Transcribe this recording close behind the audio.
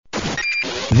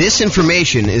This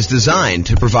information is designed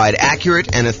to provide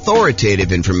accurate and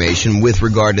authoritative information with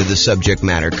regard to the subject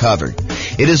matter covered.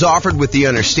 It is offered with the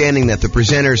understanding that the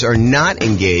presenters are not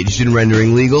engaged in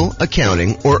rendering legal,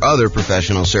 accounting, or other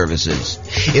professional services.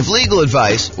 If legal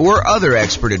advice or other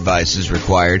expert advice is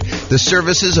required, the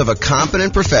services of a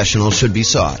competent professional should be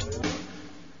sought.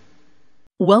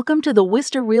 Welcome to the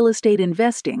Wista Real Estate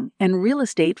Investing and Real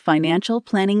Estate Financial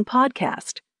Planning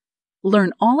Podcast.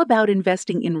 Learn all about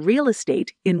investing in real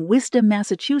estate in Wista,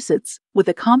 Massachusetts, with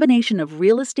a combination of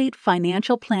real estate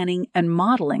financial planning and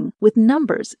modeling with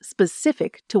numbers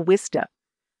specific to Wista.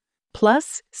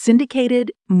 Plus,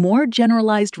 syndicated, more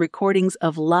generalized recordings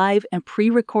of live and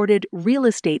pre-recorded real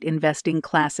estate investing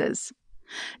classes.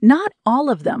 Not all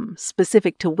of them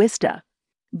specific to Wista.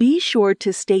 Be sure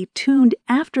to stay tuned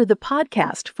after the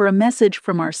podcast for a message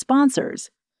from our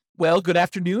sponsors. Well, good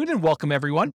afternoon and welcome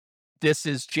everyone. This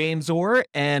is James Orr,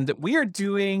 and we are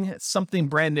doing something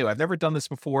brand new. I've never done this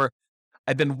before.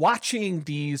 I've been watching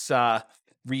these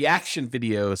reaction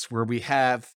videos where we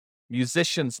have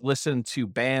musicians listen to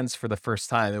bands for the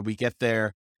first time, and we get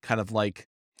their kind of like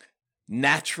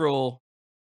natural,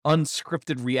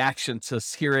 unscripted reaction to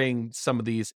hearing some of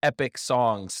these epic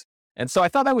songs. And so I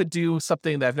thought I would do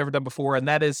something that I've never done before, and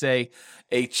that is a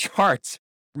chart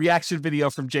reaction video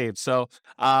from James. So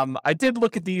I did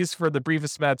look at these for the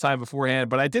briefest amount of time beforehand,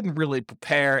 but I didn't really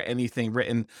prepare anything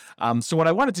written. So what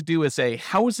I wanted to do is a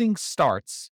housing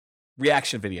starts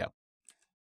reaction video.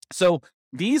 So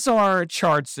these are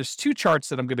charts. There's two charts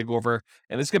that I'm going to go over,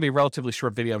 and it's going to be a relatively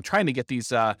short video. I'm trying to get these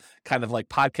kind of like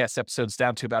podcast episodes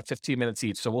down to about 15 minutes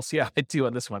each, so we'll see how I do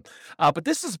on this one. But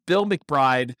this is Bill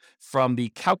McBride from the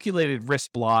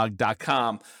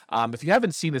calculatedriskblog.com. If you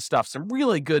haven't seen his stuff, some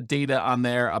really good data on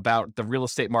there about the real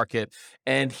estate market.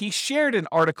 And he shared an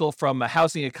article from a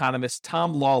housing economist,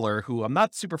 Tom Lawler, who I'm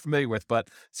not super familiar with, but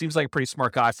seems like a pretty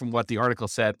smart guy from what the article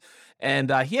said. And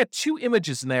he had two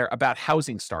images in there about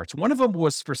housing starts. One of them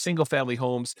was for single family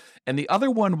homes, and the other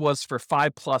one was for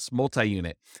 5+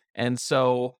 multi-unit. And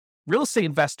so real estate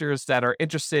investors that are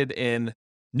interested in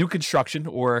new construction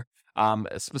or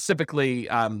specifically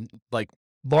like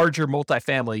larger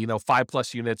multifamily,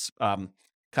 5+ units, kind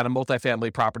of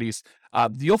multifamily properties,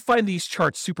 you'll find these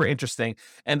charts super interesting.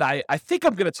 And I think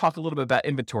I'm going to talk a little bit about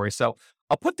inventory. So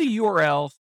I'll put the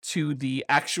URL to the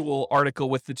actual article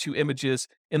with the two images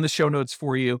in the show notes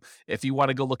for you if you want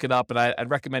to go look it up. And I'd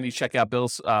recommend you check out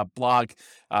Bill's blog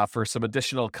for some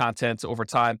additional content over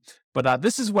time. But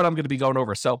this is what I'm going to be going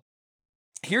over. So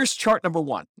here's chart number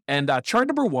one. And chart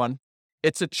number one,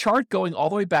 it's a chart going all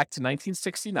the way back to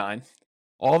 1969,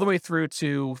 all the way through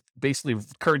to basically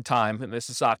current time. And this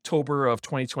is October of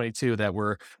 2022 that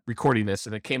we're recording this.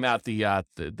 And it came out, the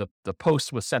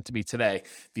post was sent to me today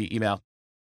via email.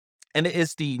 And it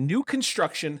is the new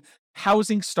construction,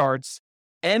 housing starts,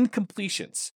 and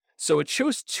completions. So it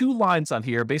shows two lines on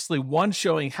here, basically one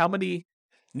showing how many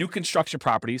new construction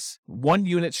properties,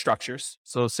 1-unit structures,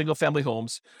 so single family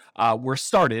homes, were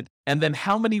started, and then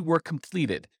how many were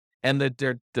completed. And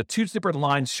the two different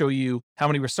lines show you how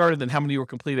many were started and how many were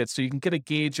completed. So you can get a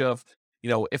gauge of,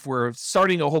 if we're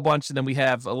starting a whole bunch and then we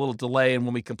have a little delay in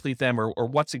when we complete them or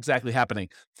what's exactly happening.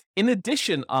 In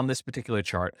addition, on this particular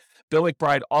chart, Bill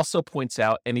McBride also points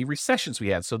out any recessions we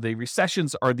had. So the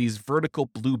recessions are these vertical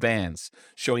blue bands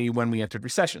showing you when we entered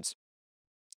recessions.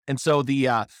 And so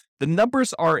the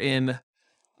numbers are in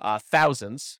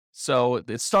thousands. So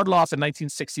it started off in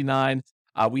 1969.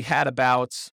 We had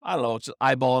about, just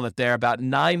eyeballing it there, about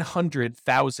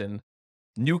 900,000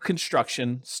 new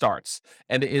construction starts,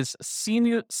 and it is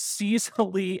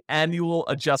seasonally annual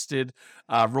adjusted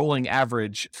rolling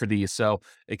average for these. So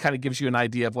it kind of gives you an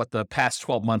idea of what the past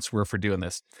 12 months were for doing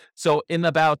this. So in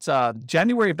about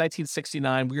January of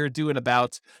 1969, we were doing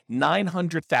about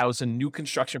 900,000 new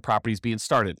construction properties being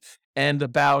started, and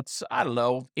about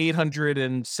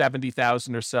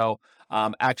 870,000 or so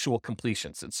actual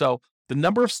completions. And so the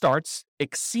number of starts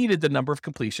exceeded the number of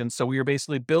completions. So we were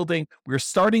basically we were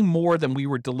starting more than we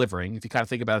were delivering, if you kind of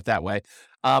think about it that way.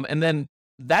 And then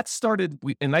that started, in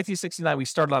 1969, we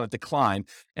started on a decline.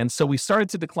 And so we started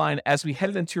to decline as we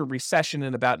headed into a recession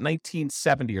in about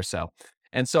 1970 or so.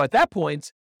 And so at that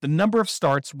point, the number of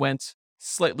starts went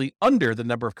slightly under the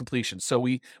number of completions. So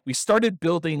we started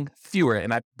building fewer,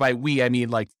 and by we, I mean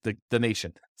like the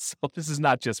nation. So this is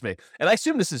not just me. And I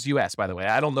assume this is U.S., by the way.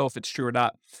 I don't know if it's true or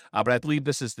not, but I believe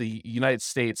this is the United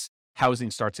States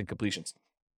housing starts and completions.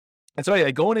 And so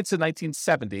anyway, going into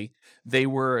 1970, they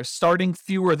were starting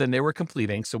fewer than they were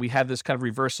completing. So we had this kind of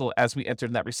reversal as we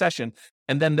entered that recession.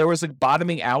 And then there was a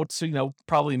bottoming out, so,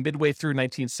 probably midway through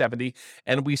 1970.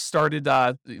 And we started,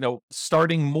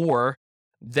 starting more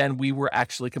than we were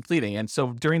actually completing. And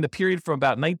so during the period from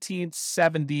about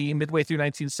 1970, midway through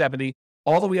 1970,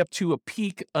 all the way up to a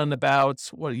peak on about,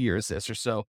 what year is this or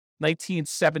so,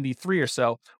 1973 or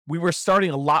so, we were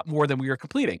starting a lot more than we were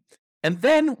completing. And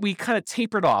then we kind of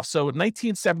tapered off. So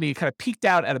 1970 kind of peaked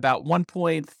out at about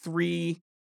 1.3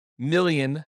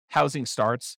 million housing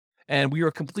starts. And we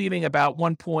were completing about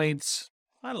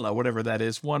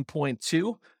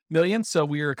 1.2 million. So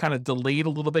we were kind of delayed a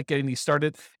little bit getting these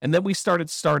started. And then we started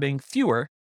starting fewer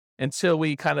until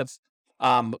we kind of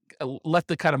let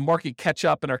the kind of market catch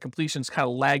up and our completions kind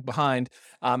of lag behind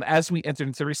as we entered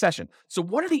into the recession. So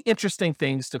one of the interesting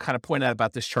things to kind of point out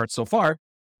about this chart so far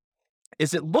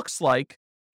is it looks like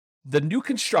the new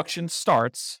construction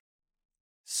start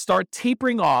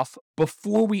tapering off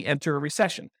before we enter a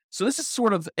recession. So this is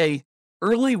sort of a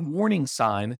early warning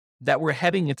sign that we're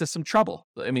heading into some trouble.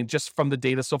 I mean, just from the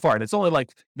data so far. And it's only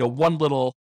like, one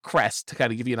little crest to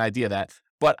kind of give you an idea of that.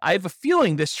 But I have a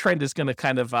feeling this trend is going to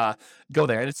kind of go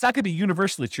there. And it's not going to be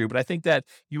universally true, but I think that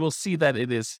you will see that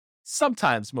it is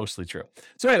sometimes mostly true.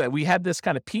 So anyway, we had this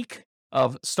kind of peak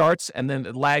of starts and then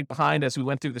it lagged behind as we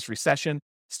went through this recession,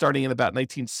 starting in about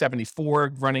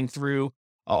 1974, running through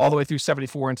all the way through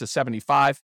 74 into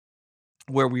 75,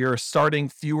 where we are starting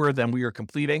fewer than we are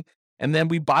completing. And then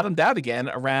we bottomed out again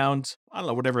around, I don't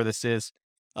know, whatever this is,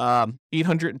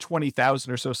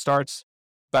 820,000 or so starts,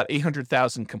 about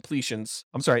 800,000 completions.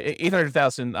 I'm sorry,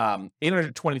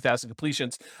 820,000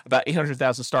 completions, about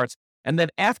 800,000 starts. And then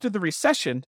after the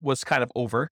recession was kind of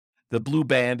over, the blue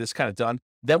band is kind of done,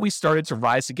 then we started to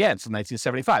rise again from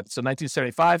 1975. So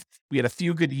 1975, we had a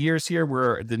few good years here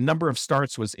where the number of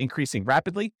starts was increasing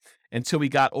rapidly until we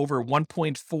got over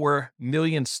 1.4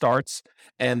 million starts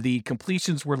and the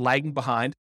completions were lagging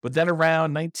behind. But then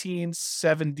around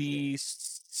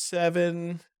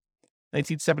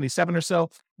 1977 or so,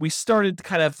 we started to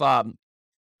kind of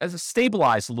as a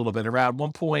stabilize a little bit around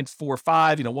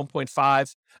 1.45,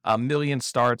 1.5 million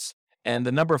starts. And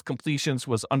the number of completions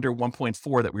was under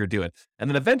 1.4 that we were doing. And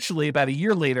then eventually, about a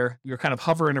year later, we were kind of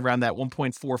hovering around that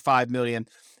 1.45 million.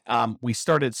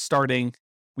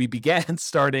 We began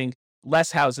starting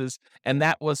less houses, and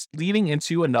that was leading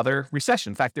into another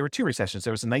recession. In fact, there were two recessions.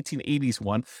 There was a 1980s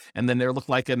one, and then there looked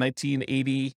like a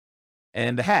 1980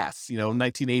 and a half,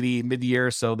 1980 mid-year,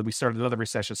 so that we started another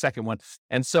recession, second one.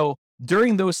 And so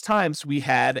during those times, we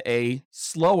had a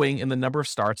slowing in the number of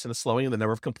starts and a slowing in the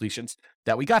number of completions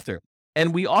that we got through.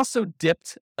 And we also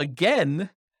dipped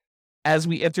again as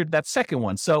we entered that second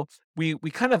one. So we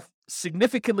kind of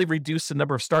significantly reduced the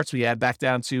number of starts we had back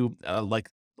down to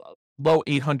low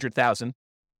 800,000.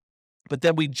 But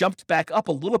then we jumped back up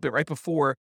a little bit right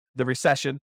before the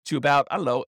recession to about,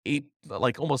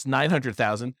 almost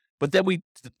 900,000. But then we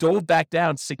dove back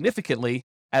down significantly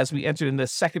as we entered in the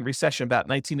second recession, about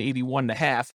 1981 and a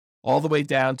half, all the way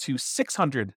down to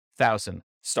 600,000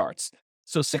 starts.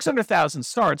 So 600,000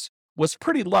 starts was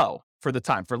pretty low for the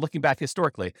time, for looking back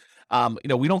historically.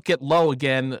 We don't get lower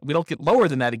than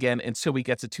that again until we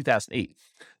get to 2008.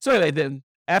 So anyway, then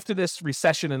after this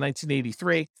recession in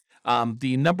 1983,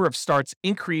 the number of starts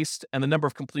increased and the number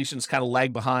of completions kind of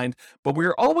lagged behind, but we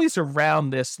were always around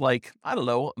this, a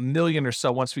million or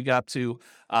so once we got to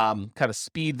kind of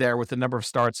speed there with the number of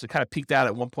starts. It kind of peaked out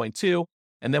at 1.2.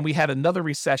 And then we had another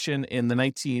recession in the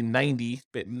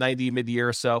 1990 mid-year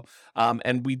or so,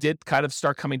 and we did kind of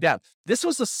start coming down. This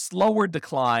was a slower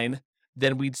decline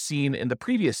than we'd seen in the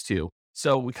previous two.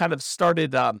 So we kind of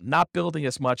started not building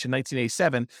as much in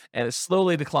 1987, and it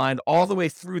slowly declined all the way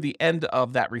through the end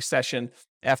of that recession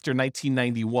after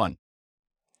 1991.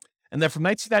 And then from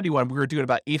 1991, we were doing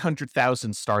about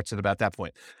 800,000 starts at about that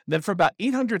point. And then from about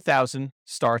 800,000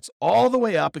 starts all the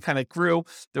way up, it kind of grew.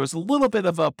 There was a little bit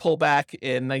of a pullback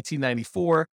in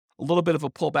 1994, a little bit of a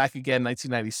pullback again in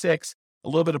 1996, a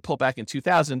little bit of pullback in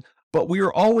 2000, but we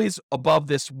were always above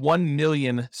this 1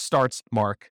 million starts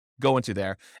mark going to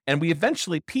there. And we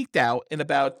eventually peaked out in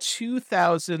about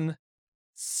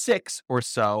 2006 or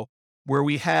so, where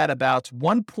we had about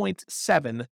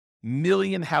 1.7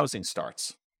 million housing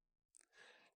starts.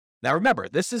 Now, remember,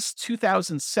 this is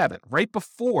 2007, right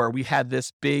before we had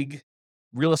this big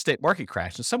real estate market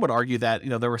crash. And some would argue that,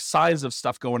 there were signs of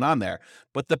stuff going on there,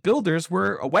 but the builders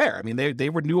were aware. I mean, they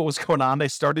knew what was going on. They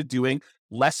started doing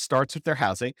less starts with their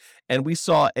housing. And we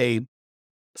saw a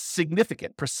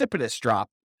significant, precipitous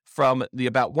drop from the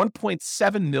about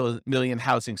 1.7 million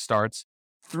housing starts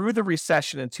through the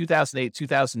recession in 2008,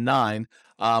 2009,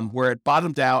 where it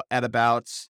bottomed out at about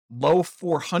low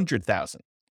 400,000.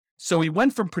 So we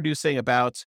went from producing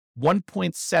about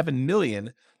 1.7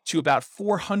 million to about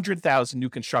 400,000 new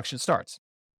construction starts.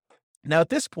 Now, at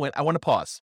this point, I want to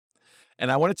pause.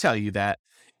 And I want to tell you that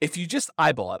if you just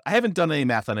eyeball it, I haven't done any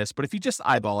math on this, but if you just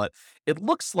eyeball it, it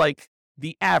looks like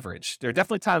the average, there are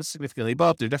definitely times significantly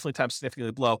above, there are definitely times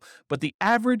significantly below, but the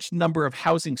average number of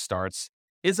housing starts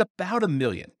is about 1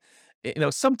 million.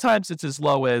 Sometimes it's as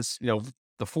low as,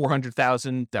 the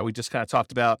 400,000 that we just kind of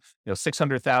talked about,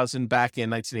 600,000 back in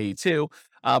 1982.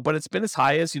 But it's been as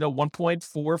high as,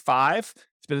 1.45.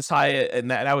 It's been as high, and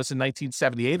that was in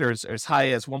 1978, or as high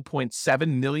as 1.7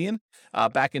 million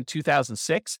back in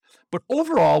 2006. But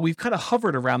overall, we've kind of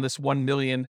hovered around this 1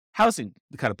 million housing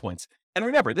kind of points. And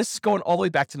remember, this is going all the way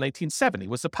back to 1970.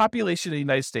 Was the population of the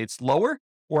United States lower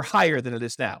or higher than it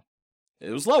is now? It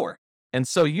was lower. And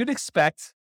so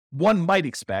one might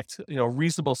expect, a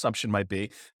reasonable assumption might be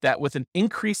that with an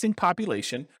increasing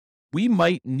population, we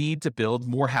might need to build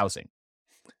more housing,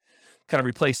 kind of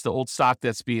replace the old stock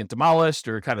that's being demolished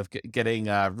or kind of getting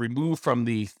removed from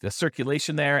the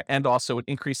circulation there, and also an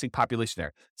increasing population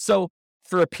there. So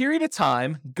for a period of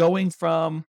time, going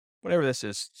from whatever this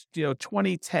is,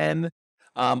 2010,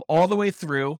 all the way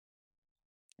through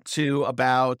to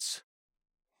about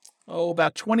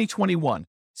 2021.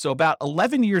 So about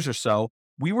 11 years or so,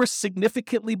 we were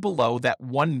significantly below that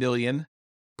 1 million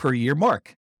per year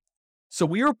mark. So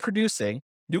we were producing,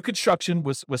 new construction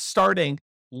was starting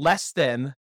less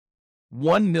than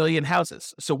 1 million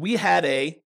houses. So we had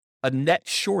a net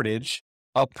shortage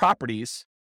of properties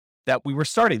that we were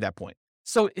starting at that point.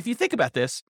 So if you think about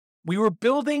this, we were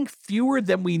building fewer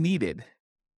than we needed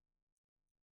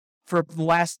for the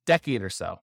last decade or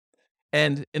so.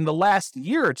 And in the last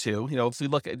year or two, if we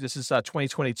look at, this is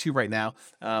 2022 right now,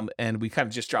 and we kind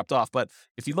of just dropped off. But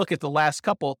if you look at the last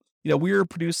couple, we were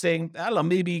producing, I don't know,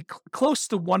 maybe close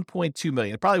to 1.2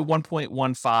 million, probably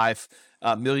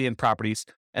 1.15 million properties.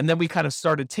 And then we kind of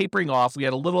started tapering off. We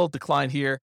had a little decline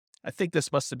here. I think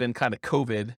this must have been kind of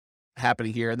COVID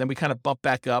happening here. And then we kind of bumped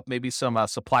back up, maybe some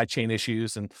supply chain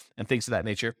issues and things of that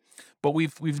nature. But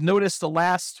we've noticed the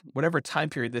last, whatever time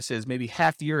period this is, maybe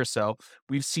half year or so,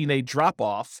 we've seen a drop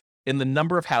off in the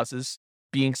number of houses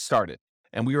being started.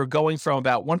 And we were going from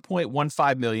about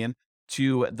 1.15 million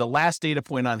to the last data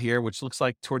point on here, which looks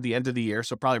like toward the end of the year.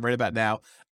 So probably right about now,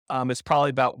 it's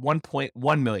probably about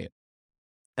 1.1 million.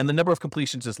 And the number of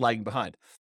completions is lagging behind.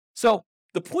 So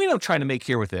the point I'm trying to make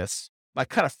here with this, my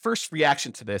kind of first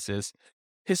reaction to this is,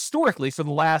 historically, for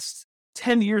the last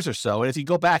 10 years or so, and if you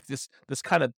go back, this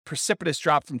kind of precipitous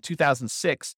drop from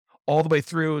 2006 all the way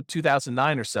through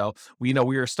 2009 or so, we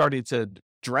were starting to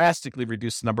drastically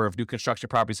reduce the number of new construction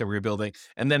properties that we were building.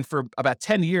 And then for about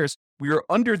 10 years, we were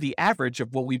under the average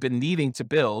of what we've been needing to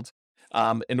build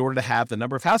in order to have the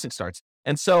number of housing starts.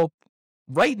 And so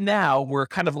right now, we're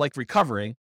kind of like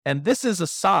recovering. And this is a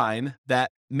sign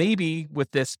that maybe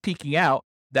with this peaking out,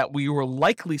 that we will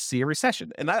likely see a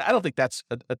recession. And I don't think that's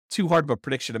a too hard of a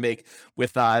prediction to make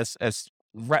with as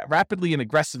rapidly and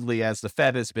aggressively as the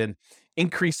Fed has been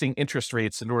increasing interest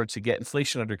rates in order to get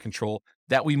inflation under control,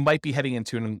 that we might be heading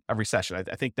into a recession.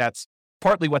 I think that's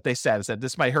partly what they said, is that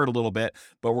this might hurt a little bit,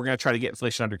 but we're going to try to get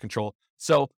inflation under control.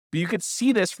 So, but you could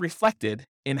see this reflected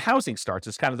in housing starts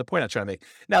is kind of the point I'm trying to make.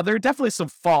 Now, there are definitely some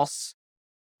false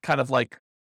kind of like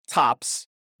tops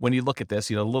when you look at this,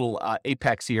 little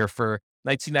apex here for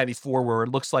 1994, where it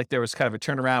looks like there was kind of a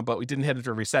turnaround, but we didn't head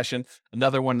into a recession.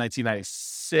 Another one,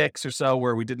 1996 or so,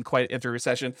 where we didn't quite enter a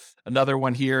recession. Another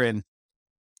one here in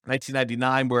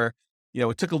 1999, where,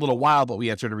 it took a little while, but we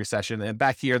entered a recession. And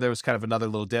back here, there was kind of another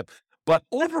little dip. But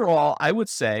overall, I would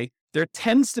say there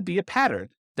tends to be a pattern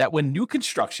that when new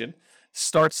construction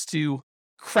starts to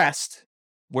crest,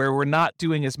 where we're not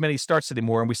doing as many starts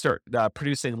anymore and we start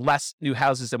producing less new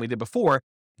houses than we did before,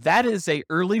 that is a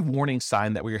early warning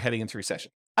sign that we are heading into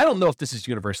recession. I don't know if this is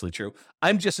universally true.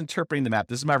 I'm just interpreting the map.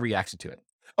 This is my reaction to it.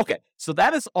 Okay, so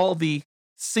that is all the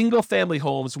single family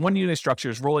homes, one unit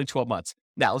structures rolling 12 months.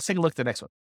 Now let's take a look at the next one.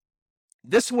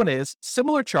 This one is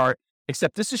similar chart,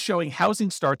 except this is showing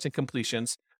housing starts and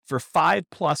completions for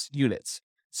 5+ units.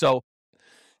 So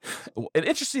an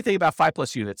interesting thing about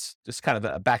 5+ units, just kind of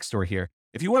a backstory here.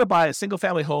 If you want to buy a single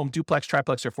family home, duplex,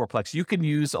 triplex, or fourplex, you can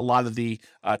use a lot of the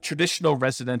traditional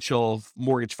residential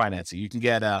mortgage financing. You can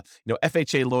get a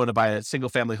FHA loan to buy a single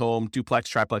family home, duplex,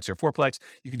 triplex, or fourplex.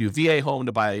 You can do VA home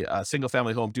to buy a single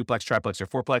family home, duplex, triplex, or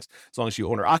fourplex, as long as you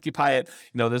own or occupy it.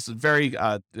 This is very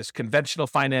this conventional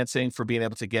financing for being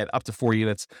able to get up to 4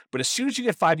 units. But as soon as you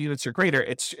get 5 units or greater,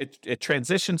 it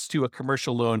transitions to a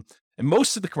commercial loan. And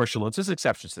most of the commercial loans, there's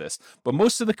exceptions to this, but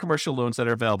most of the commercial loans that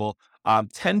are available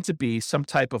tend to be some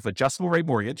type of adjustable rate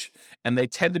mortgage, and they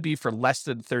tend to be for less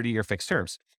than 30-year fixed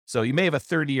terms. So you may have a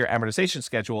 30-year amortization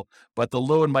schedule, but the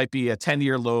loan might be a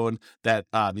 10-year loan that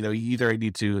you either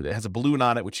need to, it has a balloon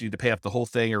on it, which you need to pay up the whole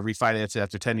thing or refinance it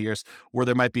after 10 years, or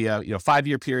there might be a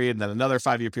 5-year period, and then another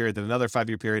 5-year period, then another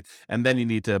 5-year period, and then you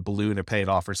need to balloon or pay it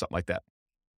off or something like that.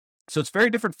 So it's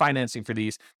very different financing for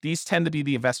these. These tend to be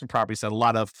the investment properties that a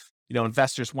lot of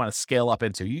investors want to scale up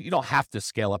into. You don't have to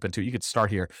scale up into it. You could start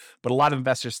here, but a lot of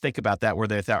investors think about that where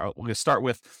they thought, we're going to start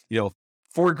with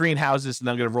 4 greenhouses, and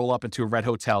then I'm going to roll up into a red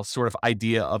hotel sort of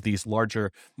idea of these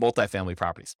larger multifamily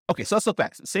properties. Okay, so let's look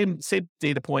back. Same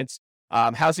data points.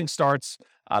 Housing starts.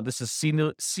 This is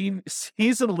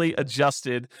seasonally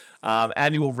adjusted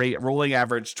annual rate, rolling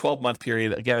average, 12-month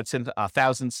period. Again, it's in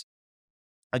thousands.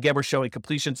 Again, we're showing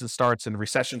completions and starts, and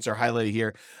recessions are highlighted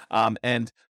here.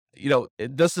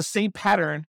 Does the same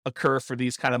pattern occur for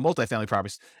these kind of multifamily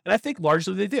properties? And I think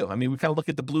largely they do. I mean, we kind of look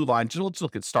at the blue line, just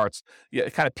look at starts. Yeah,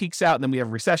 it kind of peaks out, and then we have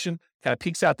a recession, kind of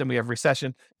peaks out, then we have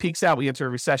recession, peaks out, we enter a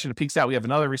recession, peaks out, we have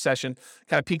another recession,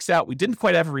 kind of peaks out, we didn't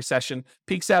quite have a recession,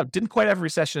 peaks out, didn't quite have a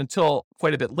recession until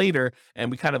quite a bit later,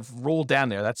 and we kind of rolled down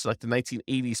there. That's like the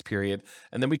 1980s period.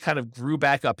 And then we kind of grew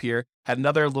back up here, had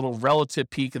another little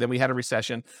relative peak, and then we had a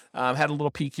recession, had a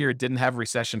little peak here, didn't have a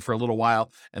recession for a little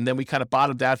while, and then we kind of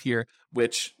bottomed out here,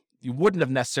 which you wouldn't have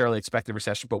necessarily expected a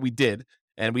recession, but we did.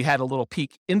 And we had a little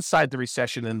peak inside the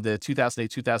recession in the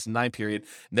 2008-2009 period.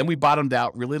 And then we bottomed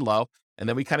out really low. And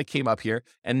then we kind of came up here.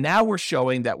 And now we're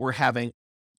showing that we're having,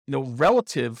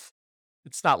 relative,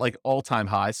 it's not like all-time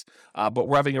highs, but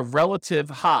we're having a relative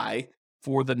high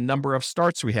for the number of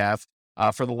starts we have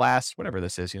for the last, whatever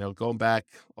this is, going back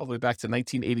all the way back to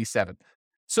 1987.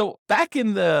 So back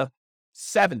in the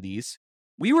 70s,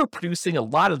 we were producing a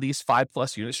lot of these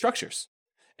 5+ unit structures.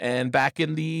 And back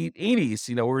in the 80s,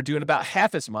 we were doing about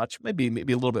half as much, maybe a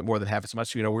little bit more than half as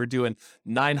much. We were doing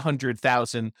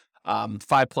 900,000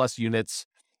 5+ units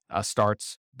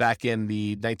starts back in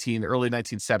the early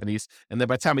 1970s. And then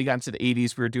by the time we got into the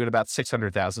 80s, we were doing about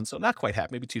 600,000. So not quite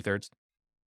half, maybe 2/3.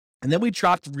 And then we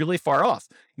dropped really far off.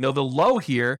 The low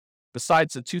here,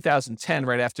 besides the 2010,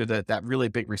 right after that really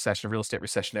big recession, real estate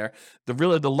recession there,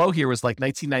 the low here was like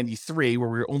 1993, where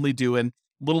we were only doing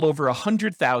little over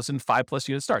 100,000 5+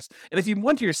 unit starts. And if you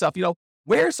wonder to yourself,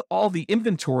 where's all the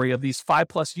inventory of these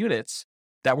 5+ units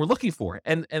that we're looking for?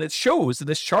 And it shows in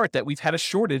this chart that we've had a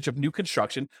shortage of new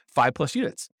construction 5+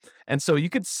 units. And so you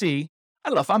could see, I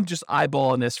don't know if I'm just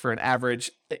eyeballing this for an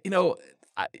average, the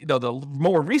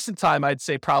more recent time I'd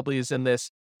say probably is in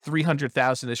this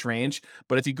 300,000-ish range.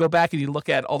 But if you go back and you look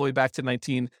at all the way back to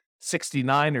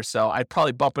 1969 or so, I'd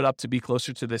probably bump it up to be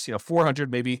closer to this,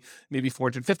 400, maybe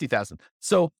 450,000.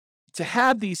 So to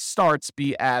have these starts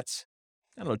be at,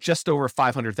 just over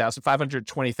 500,000,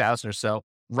 520,000 or so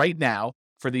right now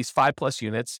for these 5+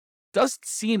 units doesn't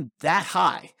seem that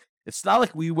high. It's not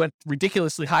like we went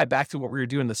ridiculously high back to what we were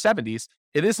doing in the 70s.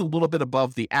 It is a little bit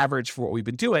above the average for what we've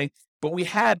been doing, but we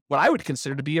had what I would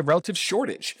consider to be a relative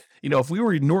shortage. If we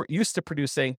were used to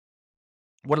producing,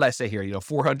 what did I say here?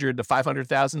 400 to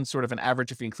 500,000, sort of an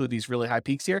average if you include these really high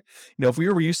peaks here. If we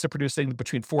were used to producing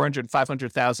between 400 and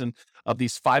 500,000 of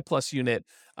these 5+ unit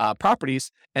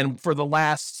properties, and for the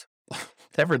last,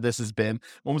 whatever this has been,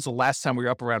 when was the last time we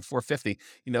were up around 450?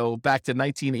 Back to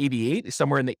 1988,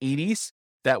 somewhere in the 80s,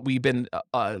 that we've been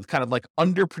kind of like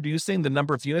underproducing the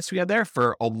number of units we had there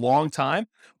for a long time.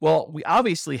 Well, we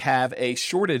obviously have a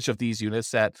shortage of these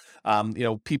units that,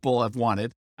 people have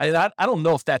wanted. I don't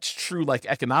know if that's true, like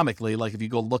economically, like if you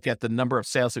go look at the number of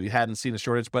sales that we had and seen a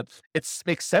shortage, but it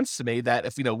makes sense to me that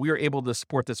if, we were able to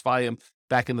support this volume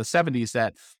back in the 70s,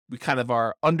 that we kind of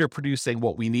are underproducing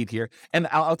what we need here. And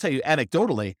I'll tell you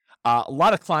anecdotally, a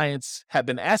lot of clients have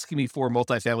been asking me for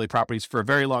multifamily properties for a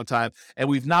very long time, and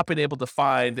we've not been able to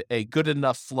find a good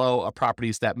enough flow of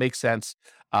properties that make sense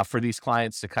for these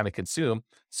clients to kind of consume.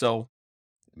 So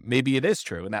maybe it is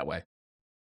true in that way.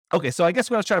 Okay, so I guess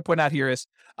what I was trying to point out here is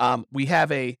we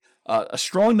have a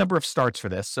strong number of starts for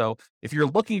this. So if you're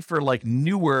looking for like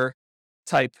newer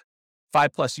type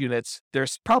 5+ units,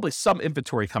 there's probably some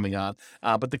inventory coming on,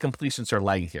 but the completions are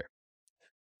lagging here.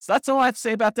 So that's all I have to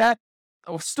say about that.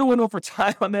 I still went over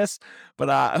time on this, but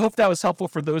I hope that was helpful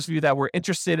for those of you that were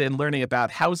interested in learning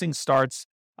about housing starts.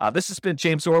 This has been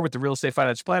James Orr with the Real Estate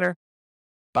Financial Planner.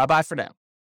 Bye-bye for now.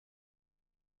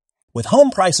 With home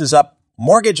prices up,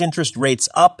 mortgage interest rates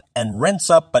up, and rents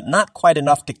up, but not quite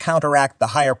enough to counteract the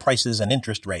higher prices and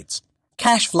interest rates,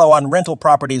 cash flow on rental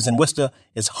properties in Wista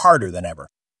is harder than ever.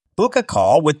 Book a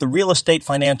call with the Real Estate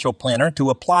Financial Planner to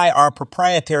apply our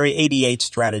proprietary 88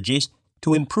 strategies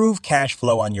to improve cash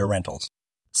flow on your rentals.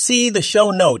 See the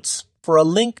show notes for a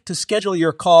link to schedule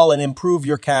your call and improve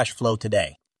your cash flow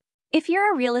today. If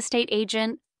you're a real estate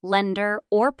agent, lender,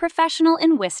 or professional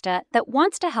in Wista that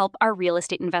wants to help our real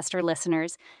estate investor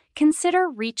listeners, consider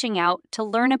reaching out to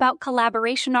learn about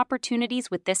collaboration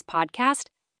opportunities with this podcast.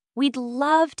 We'd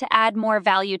love to add more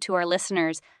value to our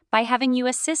listeners by having you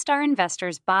assist our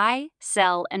investors buy,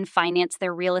 sell, and finance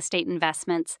their real estate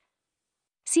investments.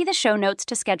 See the show notes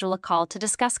to schedule a call to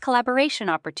discuss collaboration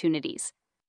opportunities.